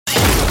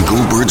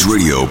Go Birds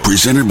Radio,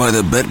 presented by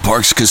the Bet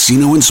Parks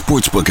Casino and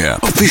Sportsbook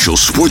app. Official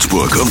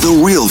sportsbook of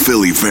the real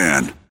Philly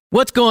fan.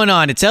 What's going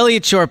on? It's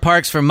Elliott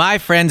Shore-Parks from my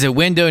friends at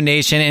Window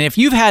Nation, and if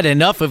you've had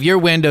enough of your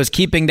windows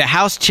keeping the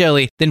house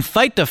chilly, then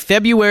fight the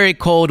February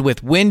cold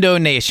with Window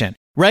Nation.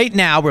 Right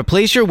now,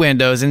 replace your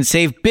windows and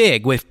save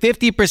big with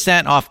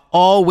 50% off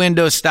all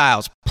window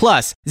styles,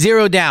 plus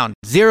 0 down,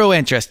 0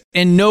 interest,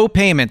 and no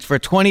payments for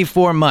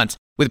 24 months.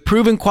 With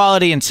proven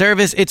quality and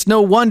service, it's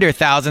no wonder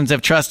thousands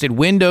have trusted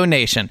Window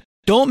Nation.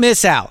 Don't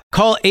miss out.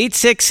 Call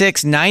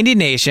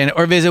 866-90NATION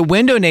or visit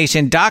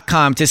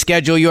windownation.com to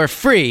schedule your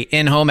free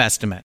in-home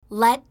estimate.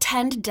 Let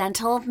Tend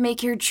Dental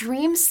make your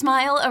dream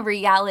smile a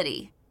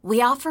reality.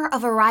 We offer a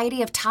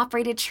variety of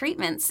top-rated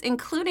treatments,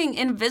 including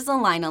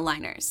Invisalign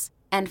aligners.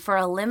 And for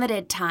a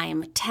limited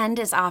time, Tend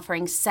is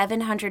offering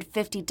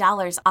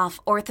 $750 off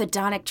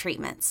orthodontic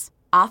treatments.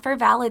 Offer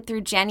valid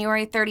through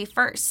January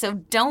 31st, so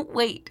don't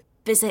wait.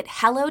 Visit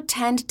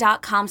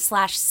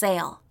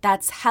hellotend.com/sale.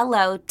 That's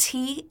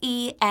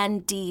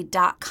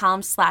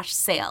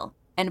hellotend.com/sale.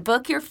 And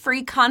book your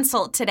free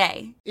consult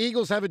today.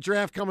 Eagles have a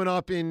draft coming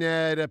up in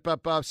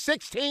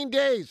 16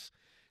 days.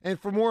 And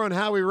for more on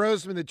Howie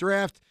Roseman, the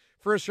draft,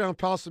 first-round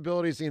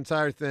possibilities, the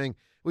entire thing,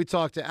 we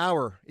talked to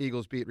our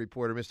Eagles beat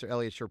reporter, Mr.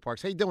 Elliott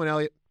Shore-Parks. How you doing,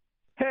 Elliott?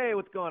 Hey,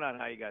 what's going on?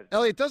 How you guys doing?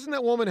 Elliott, doesn't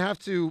that woman have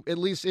to at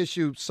least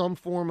issue some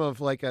form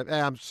of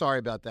I'm sorry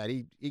about that.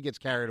 He gets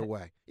carried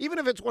away, even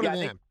if it's one of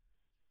them.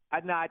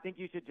 I think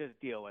you should just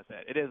deal with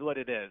it. It is what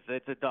it is.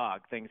 It's a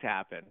dog. Things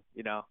happen.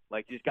 You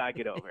just got to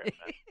get over it.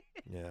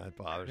 Yeah, it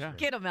bothers me.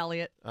 Get him,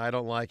 Elliott. I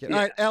don't like it. Yeah.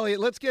 All right,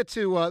 Elliott, let's get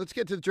to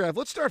the draft.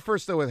 Let's start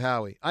first, though, with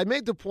Howie. I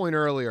made the point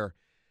earlier,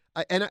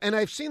 and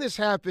I've seen this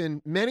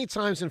happen many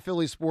times in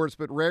Philly sports,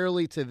 but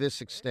rarely to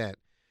this extent,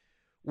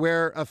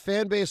 where a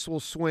fan base will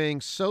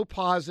swing so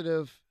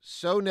positive,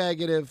 so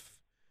negative,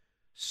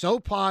 so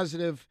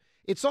positive.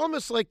 It's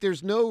almost like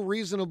there's no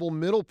reasonable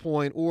middle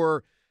point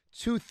or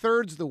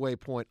two-thirds the way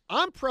point.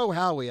 I'm pro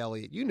Howie,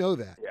 Elliott. You know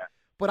that. Yeah.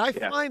 But I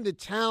find the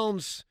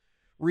town's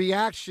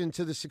reaction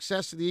to the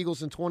success of the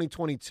Eagles in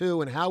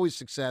 2022 and Howie's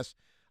success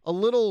a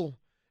little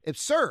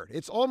absurd.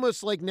 It's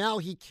almost like now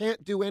he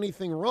can't do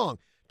anything wrong.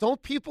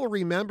 Don't people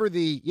remember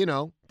the,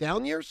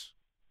 down years?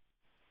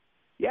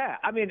 Yeah,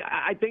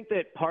 I think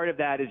that part of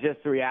that is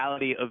just the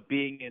reality of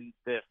being in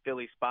the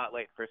Philly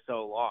spotlight for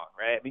so long,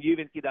 right? You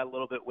even see that a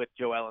little bit with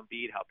Joel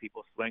Embiid, how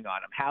people swing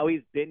on him.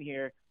 Howie's been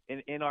here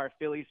in our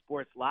Philly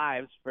sports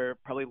lives for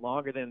probably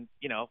longer than,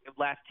 the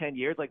last 10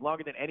 years, like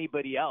longer than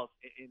anybody else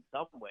in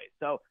some ways.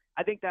 So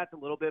I think that's a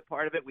little bit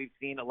part of it. We've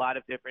seen a lot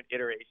of different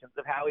iterations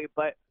of Howie,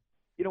 but,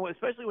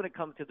 especially when it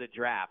comes to the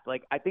draft,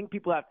 I think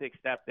people have to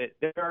accept that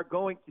there are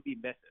going to be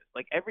misses.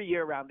 Every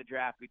year around the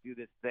draft, we do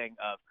this thing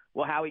of,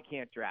 well, Howie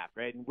can't draft,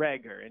 right? And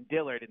Reagor and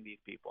Dillard and these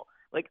people.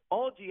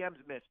 All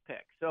GMs miss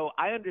picks. So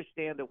I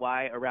understand that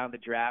why around the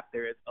draft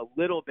there is a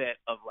little bit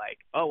of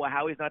oh, well,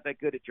 Howie's not that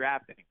good at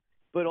drafting.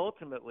 But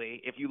ultimately,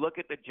 if you look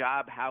at the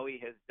job Howie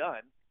has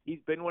done, he's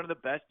been one of the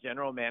best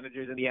general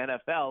managers in the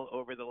NFL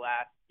over the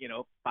last,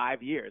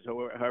 5 years,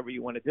 or however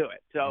you want to do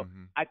it. So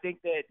I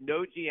think that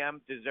no GM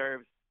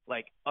deserves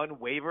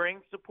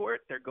unwavering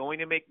support. They're going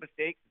to make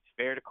mistakes. It's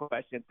fair to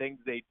question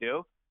things they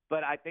do.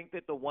 But I think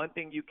that the one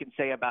thing you can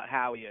say about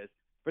Howie is,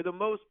 for the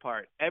most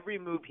part, every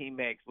move he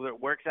makes, whether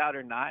it works out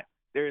or not,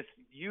 there's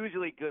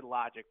usually good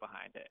logic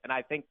behind it. And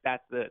I think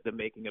that's the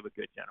making of a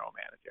good general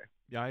manager.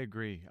 Yeah, I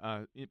agree.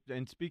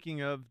 And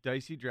speaking of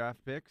dicey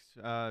draft picks,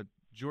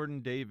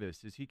 Jordan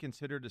Davis, is he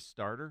considered a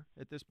starter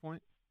at this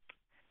point?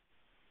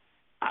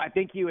 I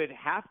think he would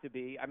have to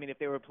be, if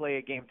they were to play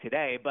a game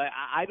today. But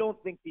I don't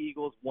think the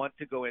Eagles want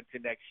to go into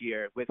next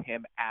year with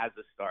him as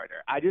a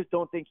starter. I just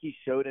don't think he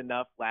showed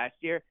enough last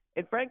year.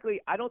 And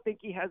frankly, I don't think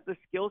he has the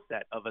skill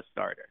set of a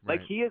starter.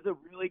 Right. He is a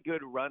really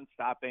good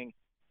run-stopping,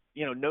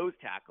 nose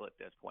tackle at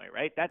this point,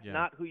 right? That's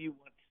not who you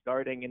want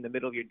starting in the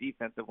middle of your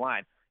defensive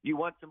line. You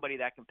want somebody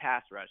that can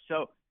pass rush.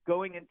 So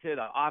going into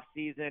the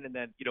offseason and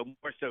then,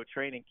 more so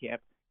training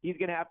camp, he's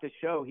going to have to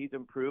show he's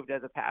improved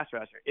as a pass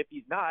rusher. If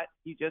he's not,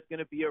 he's just going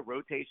to be a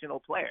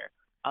rotational player.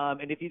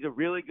 And if he's a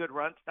really good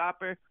run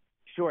stopper,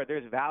 sure,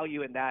 there's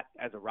value in that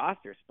as a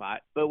roster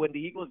spot. But when the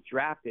Eagles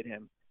drafted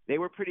him, they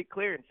were pretty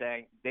clear in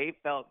saying they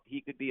felt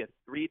he could be a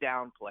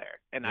 3-down player.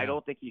 And I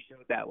don't think he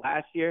showed that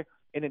last year.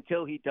 And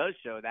until he does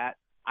show that,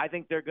 I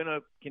think they're going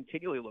to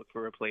continually look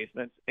for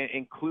replacements,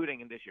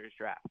 including in this year's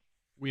draft.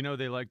 We know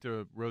they like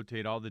to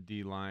rotate all the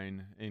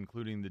D-line,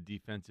 including the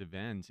defensive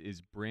ends.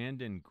 Is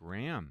Brandon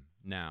Graham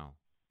now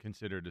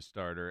considered a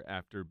starter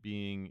after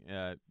being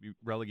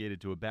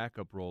relegated to a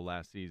backup role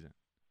last season?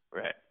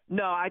 Right.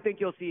 No, I think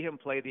you'll see him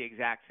play the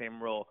exact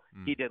same role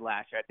he did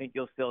last year. I think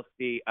you'll still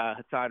see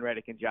Hassan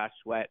Reddick and Josh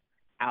Sweat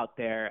out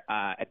there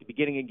at the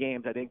beginning of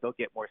games. I think they'll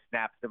get more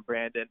snaps than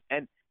Brandon,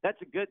 and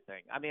that's a good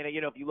thing.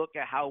 If you look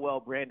at how well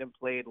Brandon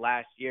played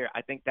last year,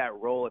 I think that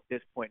role at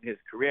this point in his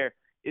career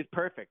is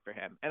perfect for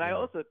him. And I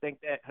also think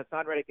that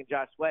Hassan Reddick and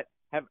Josh Sweat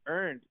have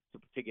earned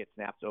to get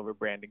snaps over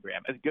Brandon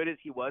Graham. As good as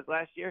he was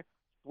last year,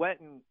 Sweat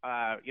and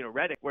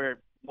Reddick were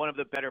one of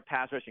the better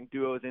pass rushing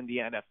duos in the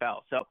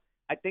NFL. So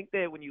I think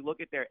that when you look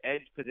at their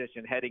edge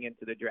position heading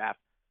into the draft,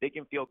 they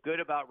can feel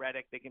good about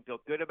Reddick. They can feel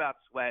good about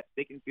Sweat.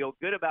 They can feel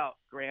good about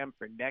Graham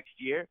for next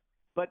year.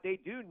 But they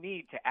do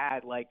need to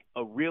add like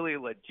a really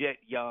legit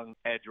young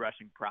edge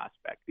rushing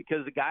prospect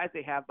because the guys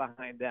they have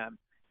behind them,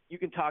 you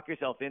can talk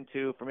yourself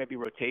into for maybe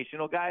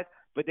rotational guys,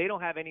 but they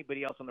don't have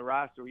anybody else on the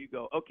roster where you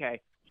go,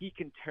 okay, he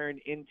can turn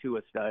into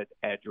a stud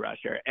edge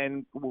rusher.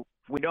 And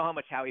we know how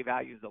much Howie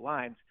values the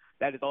lines.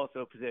 That is also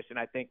a position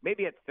I think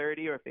maybe at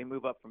 30 or if they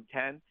move up from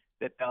 10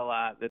 that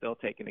they'll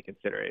take into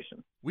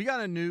consideration. We got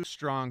a new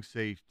strong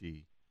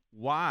safety.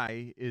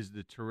 Why is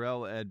the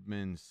Terrell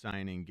Edmonds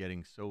signing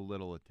getting so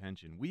little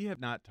attention? We have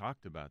not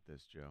talked about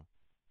this, Joe.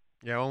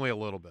 Yeah, only a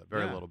little bit,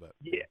 very little bit.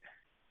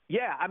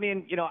 Yeah. I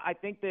mean, I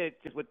think that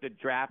just with the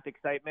draft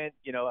excitement,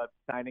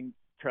 signing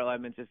Terrell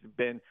Edmonds has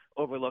been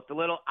overlooked a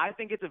little. I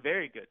think it's a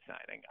very good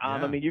signing.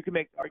 I mean, you can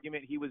make the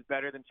argument he was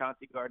better than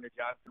Chauncey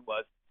Gardner-Johnson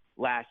was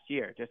last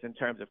year, just in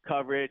terms of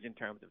coverage, in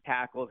terms of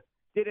tackles.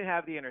 Didn't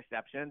have the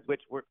interceptions,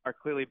 which are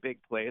clearly big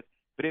plays,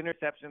 but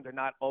interceptions are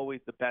not always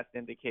the best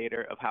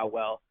indicator of how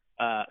well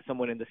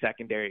someone in the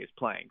secondary is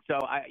playing. So,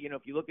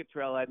 if you look at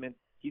Terrell Edmonds,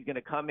 he's going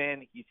to come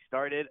in. He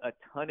started a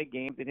ton of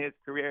games in his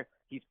career.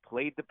 He's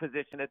played the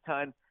position a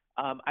ton.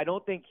 I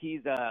don't think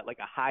he's like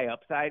a high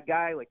upside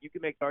guy. Like you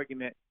can make the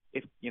argument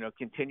if,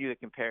 continue the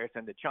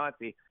comparison to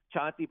Chauncey.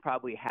 Chauncey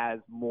probably has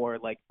more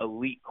like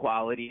elite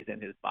qualities in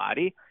his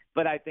body.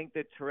 But I think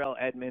that Terrell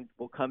Edmonds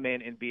will come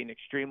in and be an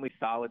extremely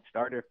solid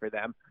starter for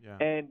them. Yeah.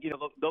 And,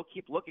 they'll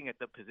keep looking at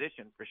the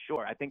position for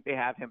sure. I think they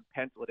have him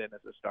penciled in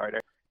as a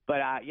starter.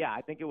 But,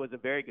 I think it was a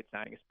very good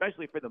signing,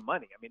 especially for the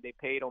money. I mean, they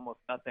paid almost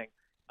nothing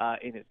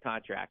in his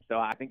contract. So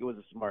I think it was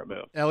a smart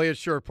move. Elliot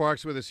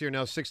Shore-Parks with us here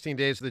now, 16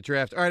 days of the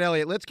draft. All right,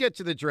 Elliot, let's get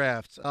to the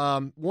draft.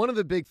 One of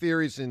the big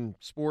theories in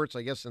sports,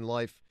 I guess in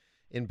life,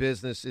 in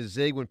business, is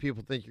zig when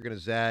people think you're going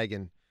to zag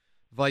and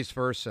vice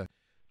versa.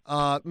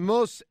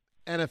 Most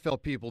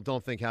NFL people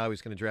don't think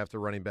Howie's going to draft a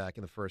running back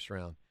in the first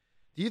round.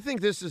 Do you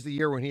think this is the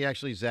year when he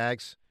actually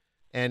zags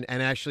and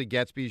actually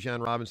gets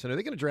Bijan Robinson? Are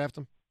they going to draft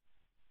him?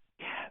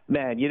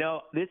 Man,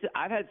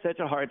 I've had such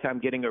a hard time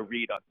getting a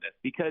read on this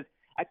because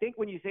I think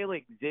when you say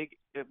like zig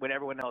when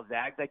everyone else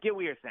zags, I get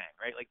what you're saying,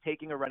 right? Like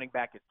taking a running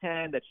back at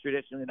 10, that's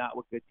traditionally not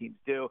what good teams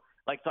do.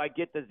 Like, so I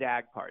get the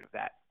zag part of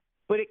that.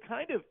 But it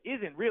kind of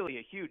isn't really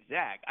a huge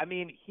zag. I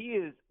mean, he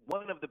is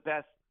one of the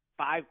best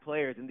 5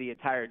 players in the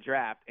entire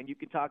draft, and you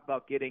can talk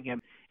about getting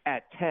him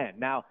at 10.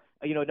 Now,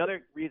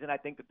 another reason I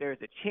think that there's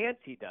a chance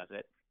he does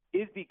it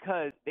is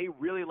because they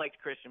really liked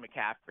Christian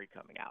McCaffrey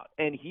coming out.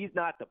 And he's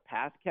not the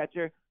pass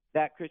catcher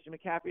that Christian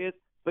McCaffrey is,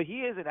 but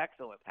he is an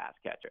excellent pass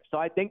catcher. So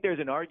I think there's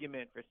an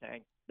argument for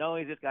saying, not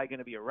only is this guy going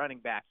to be a running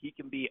back, he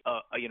can be a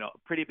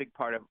pretty big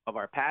part of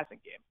our passing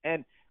game.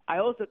 And I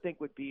also think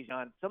with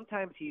Bijan,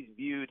 sometimes he's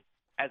viewed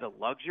as a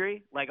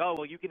luxury, like, oh,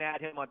 well, you can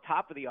add him on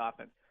top of the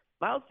offense.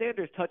 Miles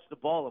Sanders touched the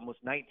ball almost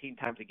 19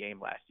 times a game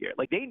last year.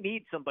 Like they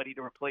need somebody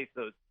to replace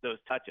those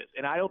touches,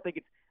 and I don't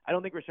think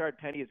Rashard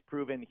Penny has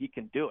proven he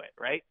can do it.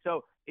 Right,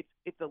 so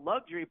it's a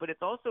luxury, but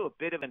it's also a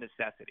bit of a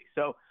necessity.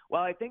 So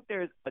while I think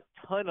there's a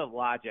ton of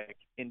logic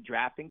in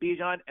drafting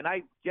Bijan, and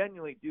I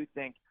genuinely do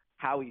think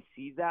how he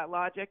sees that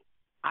logic,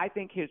 I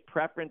think his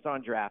preference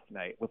on draft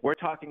night, if we're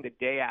talking the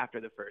day after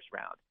the first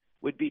round,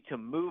 would be to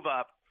move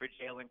up for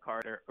Jalen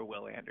Carter or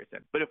Will Anderson.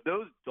 But if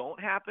those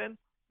don't happen,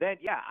 then,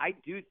 yeah, I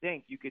do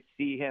think you could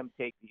see him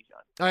take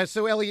Bijan. All right,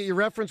 so, Elliot, you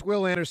referenced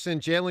Will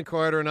Anderson, Jalen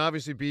Carter, and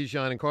obviously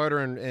Bijan. And Carter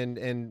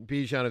and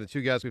Bijan are the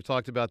two guys we've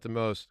talked about the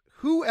most.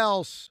 Who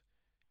else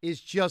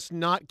is just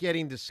not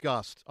getting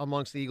discussed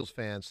amongst the Eagles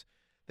fans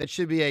that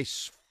should be a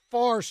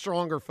far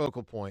stronger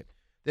focal point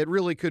that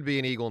really could be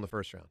an Eagle in the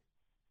first round?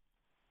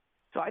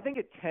 So I think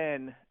at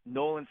 10,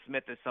 Nolan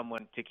Smith is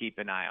someone to keep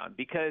an eye on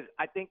because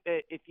I think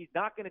that if he's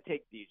not going to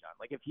take Bijan,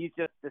 like if he's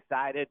just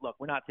decided, look,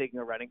 we're not taking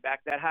a running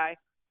back that high,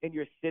 and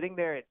you're sitting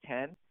there at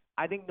 10,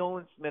 I think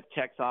Nolan Smith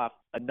checks off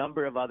a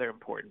number of other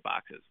important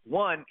boxes.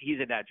 One, he's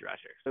an edge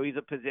rusher. So he's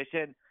a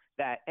position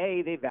that,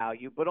 A, they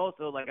value, but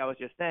also, like I was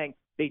just saying,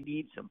 they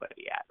need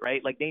somebody at,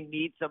 right? Like they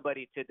need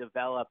somebody to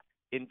develop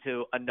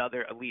into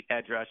another elite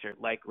edge rusher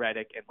like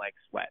Reddick and like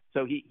Sweat.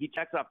 So he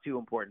checks off 2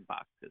 important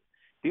boxes.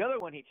 The other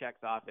one he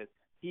checks off is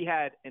he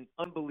had an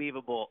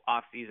unbelievable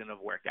offseason of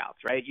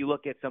workouts, right? You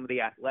look at some of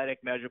the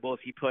athletic measurables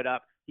he put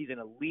up. He's an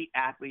elite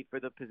athlete for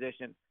the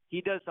position.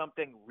 He does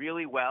something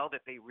really well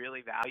that they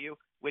really value,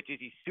 which is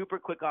he's super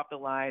quick off the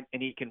line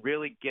and he can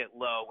really get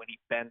low when he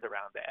bends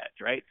around the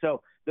edge, right?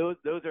 So those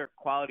are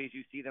qualities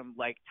you see them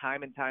like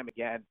time and time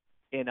again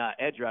in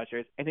edge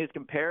rushers. And his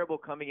comparable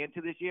coming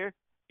into this year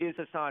is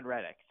Hassan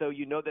Reddick. So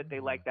you know that they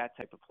like that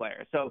type of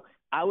player. So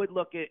I would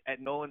look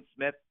at Nolan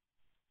Smith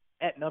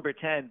at number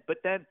 10, but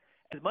then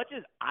as much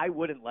as I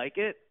wouldn't like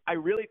it, I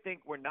really think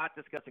we're not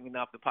discussing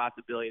enough the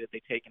possibility that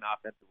they take an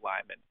offensive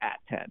lineman at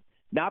 10.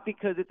 Not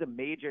because it's a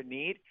major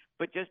need,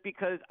 but just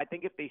because I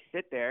think if they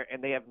sit there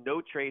and they have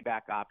no trade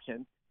back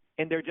options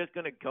and they're just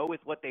going to go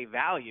with what they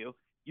value,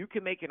 you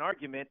can make an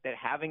argument that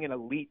having an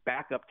elite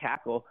backup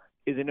tackle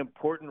is an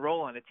important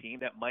role on a team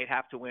that might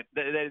have to win,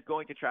 that is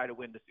going to try to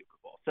win the Super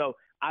Bowl. So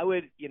I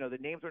would, the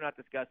names we're not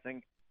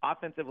discussing,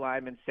 offensive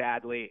lineman,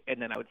 sadly,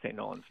 and then I would say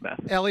Nolan Smith.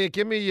 Elliot,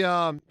 give me.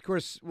 Of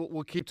course,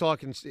 we'll keep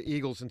talking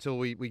Eagles until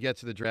we get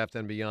to the draft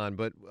and beyond.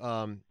 But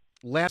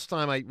last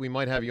time we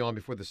might have you on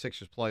before the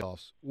Sixers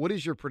playoffs. What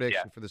is your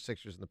prediction for the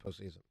Sixers in the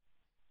postseason?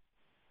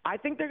 I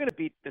think they're going to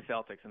beat the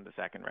Celtics in the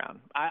second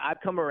round.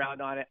 I've come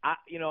around on it.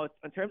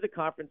 In terms of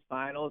conference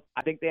finals,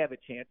 I think they have a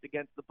chance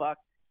against the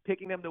Bucks.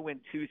 Picking them to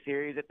win 2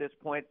 series at this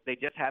point, they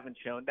just haven't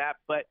shown that.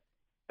 But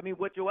I mean,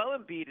 what Joel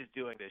Embiid is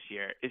doing this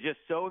year is just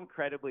so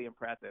incredibly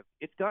impressive.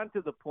 It's gone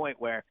to the point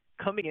where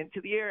coming into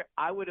the year,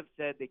 I would have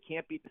said they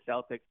can't beat the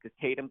Celtics because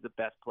Tatum's the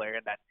best player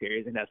in that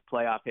series and has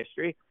playoff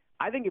history.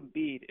 I think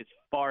Embiid is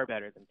far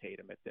better than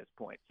Tatum at this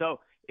point. So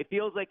it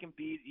feels like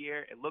Embiid's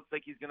year. It looks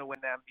like he's going to win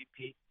the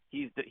MVP.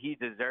 He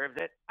deserves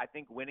it. I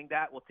think winning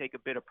that will take a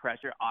bit of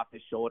pressure off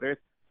his shoulders.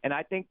 And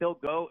I think they'll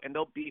go and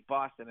they'll beat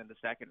Boston in the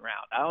second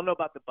round. I don't know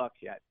about the Bucks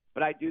yet,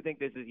 but I do think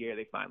this is the year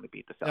they finally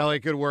beat the Celtics.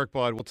 Elliot, good work,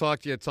 bud. We'll talk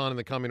to you a ton in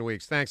the coming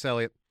weeks. Thanks,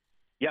 Elliot.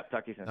 Yep,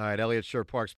 talk to you soon. All right, Elliot Parks.